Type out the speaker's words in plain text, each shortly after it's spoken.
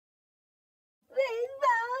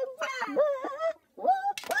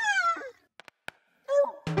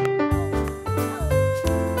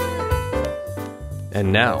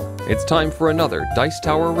And now, it's time for another Dice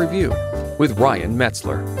Tower review with Ryan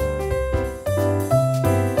Metzler.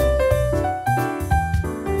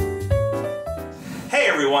 Hey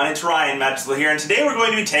everyone, it's Ryan Metzler here, and today we're going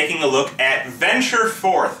to be taking a look at Venture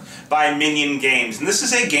Forth by Minion Games. And this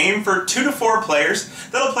is a game for 2 to 4 players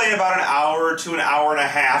that'll play in about an hour to an hour and a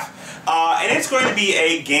half. And it's going to be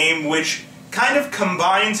a game which kind of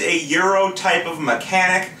combines a Euro type of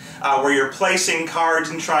mechanic where you're placing cards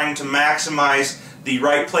and trying to maximize the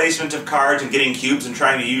right placement of cards and getting cubes and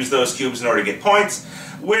trying to use those cubes in order to get points,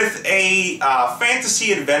 with a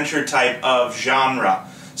fantasy adventure type of genre.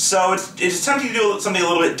 So it's tempting to do something a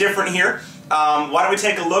little bit different here. Why don't we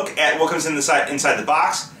take a look at what comes inside the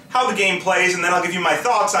box, how the game plays, and then I'll give you my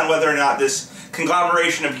thoughts on whether or not this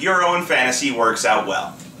conglomeration of Euro and fantasy works out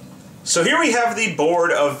well. So here we have the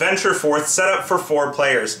board of Venture Forth set up for 4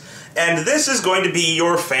 players. And this is going to be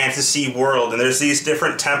your fantasy world, and there's these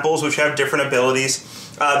different temples which have different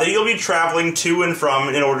abilities that you'll be traveling to and from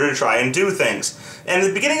in order to try and do things. And at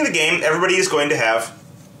the beginning of the game, everybody is going to have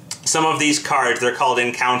some of these cards. They're called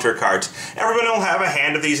encounter cards. Everyone will have a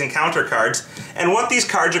hand of these encounter cards, and what these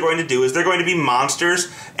cards are going to do is they're going to be monsters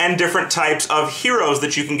and different types of heroes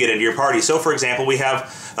that you can get into your party. So for example, we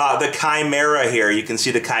have the Chimera here. You can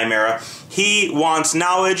see the Chimera. He wants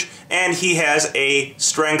knowledge, and he has a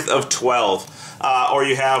strength of 12. Or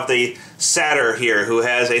you have the Satyr here, who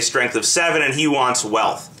has a strength of 7, and he wants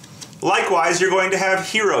wealth. Likewise, you're going to have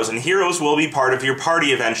heroes, and heroes will be part of your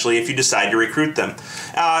party eventually if you decide to recruit them.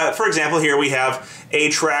 For example, here we have a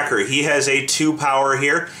Tracker. He has a 2 power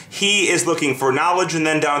here. He is looking for knowledge, and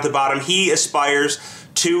then down at the bottom, he aspires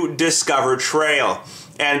to discover trail.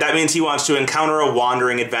 And that means he wants to encounter a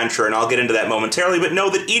wandering adventurer, and I'll get into that momentarily, but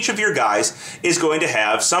know that each of your guys is going to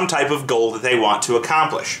have some type of goal that they want to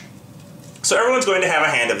accomplish. So everyone's going to have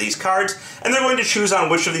a hand of these cards, and they're going to choose on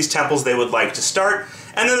which of these temples they would like to start,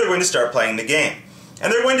 and then they're going to start playing the game.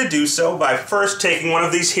 And they're going to do so by first taking one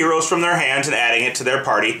of these heroes from their hands and adding it to their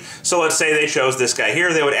party. So let's say they chose this guy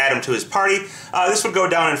here, they would add him to his party. This would go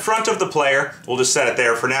down in front of the player, we'll just set it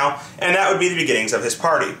there for now, and that would be the beginnings of his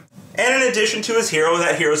party. And in addition to his hero,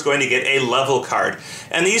 that hero is going to get a level card.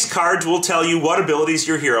 And these cards will tell you what abilities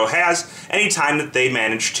your hero has anytime that they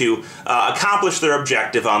manage to accomplish their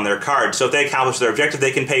objective on their card. So if they accomplish their objective,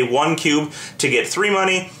 they can pay 1 cube to get 3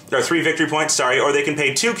 money, or 3 victory points, sorry, or they can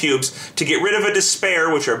pay 2 cubes to get rid of a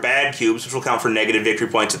despair, which are bad cubes, which will count for negative victory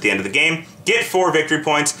points at the end of the game, get 4 victory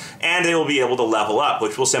points, and they will be able to level up,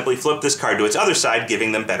 which will simply flip this card to its other side,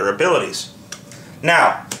 giving them better abilities.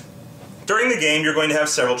 Now, during the game, you're going to have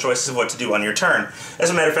several choices of what to do on your turn. As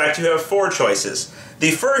a matter of fact, you have 4 choices.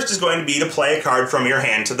 The first is going to be to play a card from your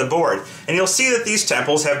hand to the board. And you'll see that these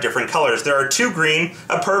temples have different colors. There are 2 green,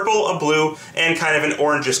 a purple, a blue, and kind of an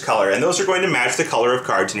orangish color. And those are going to match the color of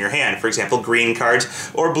cards in your hand. For example, green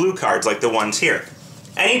cards or blue cards like the ones here.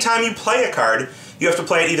 Anytime you play a card, you have to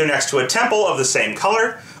play it either next to a temple of the same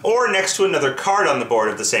color or next to another card on the board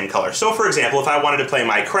of the same color. So for example, if I wanted to play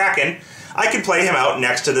my Kraken, I could play him out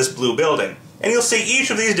next to this blue building. And you'll see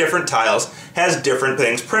each of these different tiles has different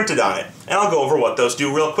things printed on it. And I'll go over what those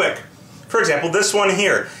do real quick. For example, this one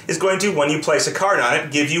here is going to, when you place a card on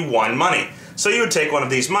it, give you 1 money. So you would take one of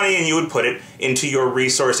these money and you would put it into your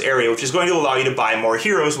resource area, which is going to allow you to buy more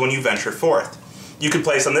heroes when you venture forth. You could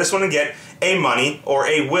place on this one and get a money or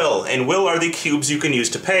a will. And will are the cubes you can use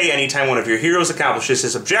to pay anytime one of your heroes accomplishes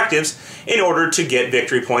his objectives in order to get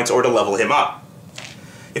victory points or to level him up.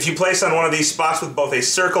 If you place on one of these spots with both a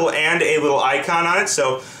circle and a little icon on it,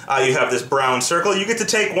 so you have this brown circle, you get to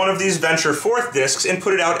take one of these Venture Forth discs and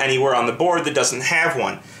put it out anywhere on the board that doesn't have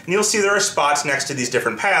one. And you'll see there are spots next to these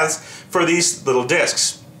different paths for these little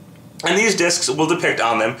discs. And these discs will depict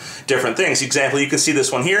on them different things. Example, you can see this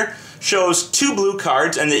one here shows 2 blue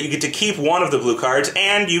cards, and that you get to keep one of the blue cards,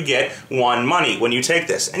 and you get 1 money when you take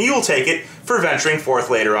this. And you will take it for venturing forth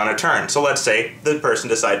later on a turn. So let's say the person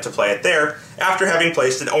decided to play it there after having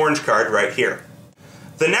placed an orange card right here.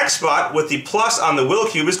 The next spot with the plus on the will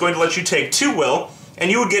cube is going to let you take 2 will, and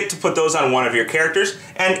you would get to put those on one of your characters,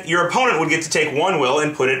 and your opponent would get to take 1 will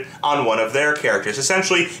and put it on one of their characters,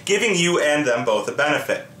 essentially giving you and them both a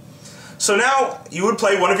benefit. So now you would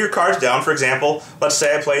play one of your cards down. For example, let's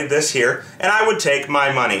say I played this here, and I would take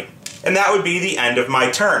my money. And that would be the end of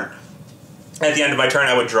my turn. At the end of my turn,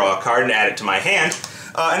 I would draw a card and add it to my hand.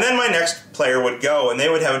 And then my next player would go, and they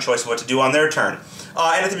would have a choice of what to do on their turn.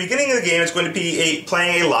 And at the beginning of the game, it's going to be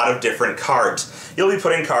playing a lot of different cards. You'll be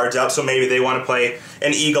putting cards out, so maybe they want to play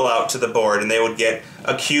an eagle out to the board, and they would get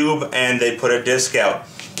a cube, and they'd put a disc out.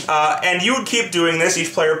 And you would keep doing this,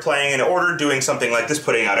 each player playing in order, doing something like this,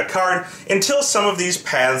 putting out a card, until some of these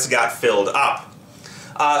paths got filled up.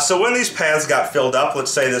 So when these paths got filled up,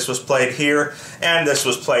 let's say this was played here, and this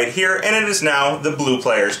was played here, and it is now the blue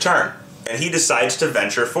player's turn. And he decides to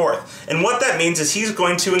venture forth. And what that means is he's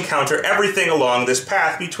going to encounter everything along this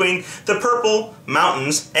path between the purple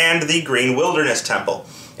mountains and the green wilderness temple.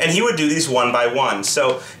 And he would do these one by one.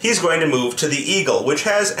 So he's going to move to the eagle, which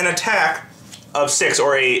has an attack of 6,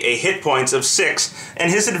 or a hit points of 6, and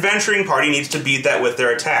his adventuring party needs to beat that with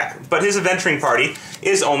their attack. But his adventuring party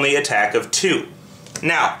is only attack of 2.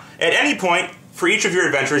 Now, at any point, for each of your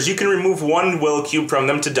adventurers, you can remove 1 will cube from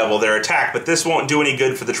them to double their attack, but this won't do any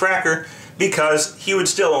good for the tracker because he would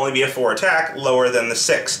still only be a 4 attack, lower than the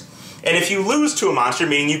 6. And if you lose to a monster,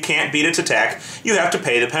 meaning you can't beat its attack, you have to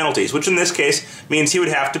pay the penalties, which in this case means he would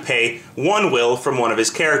have to pay 1 will from one of his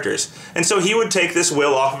characters. And so he would take this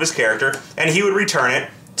will off of his character, and he would return it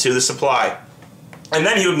to the supply. And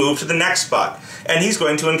then he would move to the next spot, and he's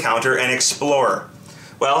going to encounter an explorer.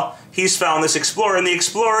 Well, he's found this explorer, and the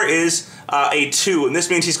explorer is a 2, and this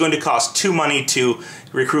means he's going to cost 2 money to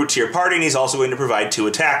recruit to your party, and he's also going to provide 2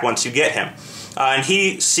 attack once you get him. And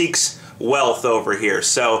he seeks wealth over here,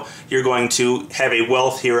 so you're going to have a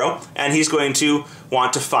wealth hero, and he's going to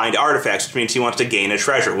want to find artifacts, which means he wants to gain a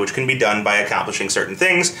treasure, which can be done by accomplishing certain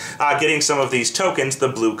things. Getting some of these tokens, the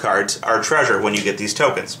blue cards, are treasure when you get these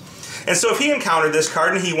tokens. And so if he encountered this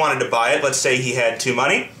card and he wanted to buy it, let's say he had 2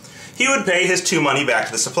 money, he would pay his 2 money back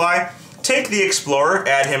to the supply, take the explorer,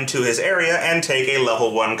 add him to his area, and take a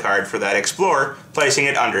level 1 card for that explorer, placing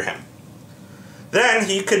it under him. Then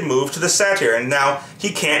he could move to the satyr, and now he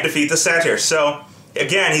can't defeat the satyr, so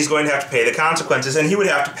again he's going to have to pay the consequences, and he would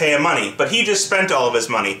have to pay him money, but he just spent all of his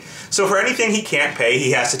money. So for anything he can't pay,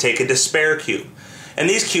 he has to take a despair cube. And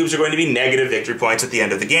these cubes are going to be negative victory points at the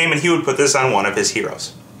end of the game, and he would put this on one of his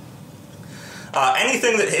heroes.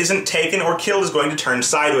 Anything that isn't taken or killed is going to turn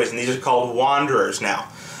sideways, and these are called wanderers now.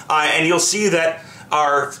 And you'll see that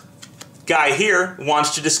our guy here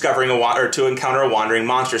wants to to encounter a wandering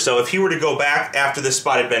monster. So if he were to go back after this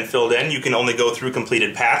spot had been filled in, you can only go through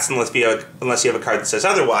completed paths unless you have a card that says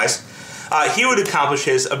otherwise. He would accomplish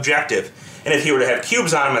his objective, and if he were to have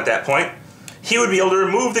cubes on him at that point, he would be able to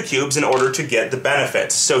remove the cubes in order to get the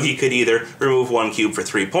benefits. So he could either remove 1 cube for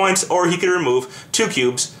 3 points, or he could remove 2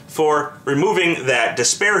 cubes for removing that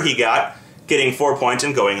despair he got, getting 4 points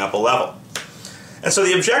and going up a level. And so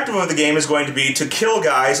the objective of the game is going to be to kill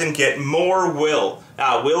guys and get more will.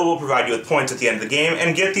 Will provide you with points at the end of the game,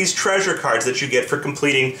 and get these treasure cards that you get for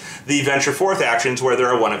completing the Venture Forth actions where there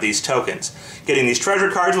are one of these tokens. Getting these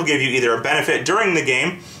treasure cards will give you either a benefit during the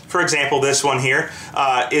game. For example, this one here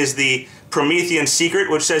is the Promethean Secret,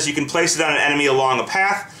 which says you can place it on an enemy along a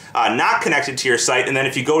path not connected to your site, and then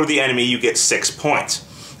if you go to the enemy, you get 6 points.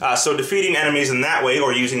 So defeating enemies in that way,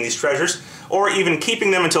 or using these treasures, or even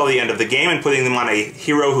keeping them until the end of the game and putting them on a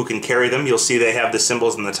hero who can carry them. You'll see they have the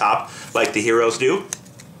symbols in the top, like the heroes do.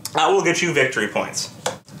 Will get you victory points.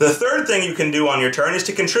 The third thing you can do on your turn is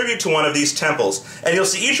to contribute to one of these temples. And you'll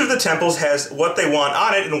see each of the temples has what they want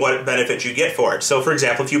on it and what benefit you get for it. So for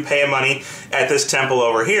example, if you pay money at this temple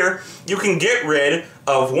over here, you can get rid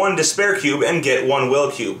of 1 despair cube and get 1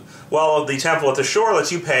 will cube. While the temple at the shore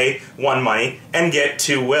lets you pay 1 money and get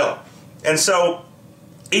 2 will. And so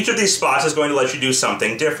each of these spots is going to let you do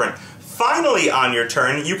something different. Finally, on your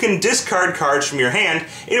turn, you can discard cards from your hand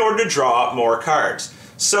in order to draw out more cards.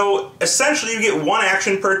 So essentially you get 1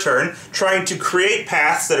 action per turn, trying to create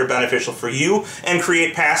paths that are beneficial for you and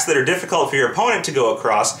create paths that are difficult for your opponent to go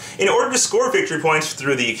across in order to score victory points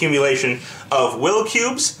through the accumulation of will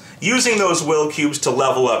cubes, using those will cubes to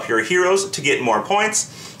level up your heroes to get more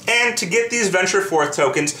points, and to get these Venture Forth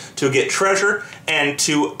tokens to get treasure and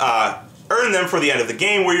to earn them for the end of the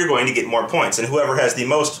game, where you're going to get more points. And whoever has the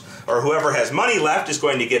most, or whoever has money left, is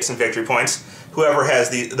going to get some victory points. Whoever has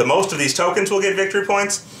the most of these tokens will get victory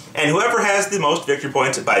points, and whoever has the most victory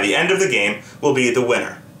points by the end of the game will be the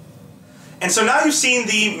winner. And so now you've seen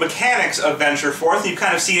the mechanics of Venture Forth, you've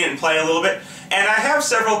kind of seen it in play a little bit, and I have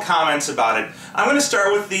several comments about it. I'm going to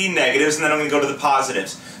start with the negatives, and then I'm going to go to the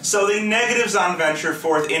positives. So the negatives on Venture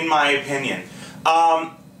Forth, in my opinion.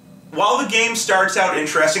 While the game starts out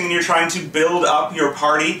interesting and you're trying to build up your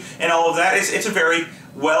party and all of that, it's a very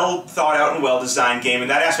well thought out and well designed game in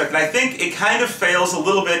that aspect. And I think it kind of fails a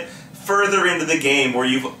little bit further into the game, where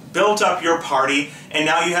you've built up your party and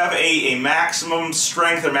now you have a maximum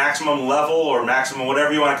strength or maximum level or maximum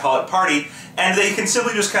whatever you want to call it party, and they can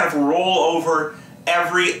simply just kind of roll over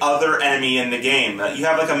every other enemy in the game. You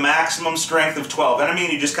have like a maximum strength of 12 enemy,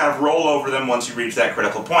 and you just kind of roll over them once you reach that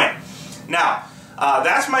critical point. Now,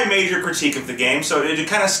 that's my major critique of the game, so it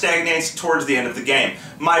kind of stagnates towards the end of the game.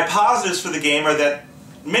 My positives for the game are that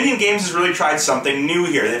Minion Games has really tried something new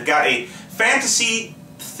here. They've got a fantasy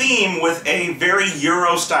theme with a very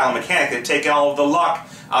Euro-style mechanic that take all of the luck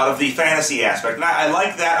out of the fantasy aspect. And I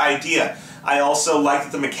like that idea. I also like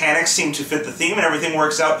that the mechanics seem to fit the theme and everything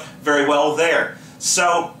works out very well there.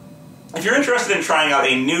 So, if you're interested in trying out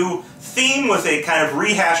a new theme with a kind of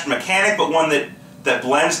rehashed mechanic, but one that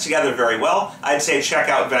blends together very well, I'd say check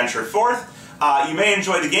out Venture Forth. You may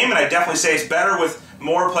enjoy the game, and I'd definitely say it's better with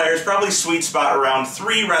more players, probably sweet spot around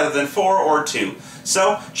 3 rather than 4 or 2.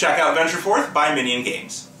 So, check out Venture Forth by Minion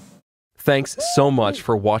Games. Thanks so much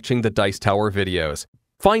for watching the Dice Tower videos.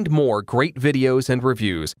 Find more great videos and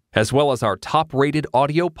reviews, as well as our top-rated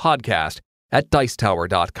audio podcast at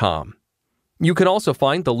Dicetower.com. You can also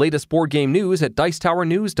find the latest board game news at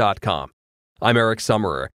Dicetowernews.com. I'm Eric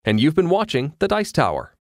Summerer, and you've been watching The Dice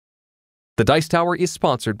Tower. The Dice Tower is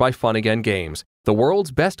sponsored by Fun Again Games, the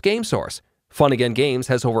world's best game source. Fun Again Games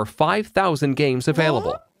has over 5,000 games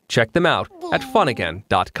available. Check them out at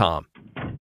funagain.com.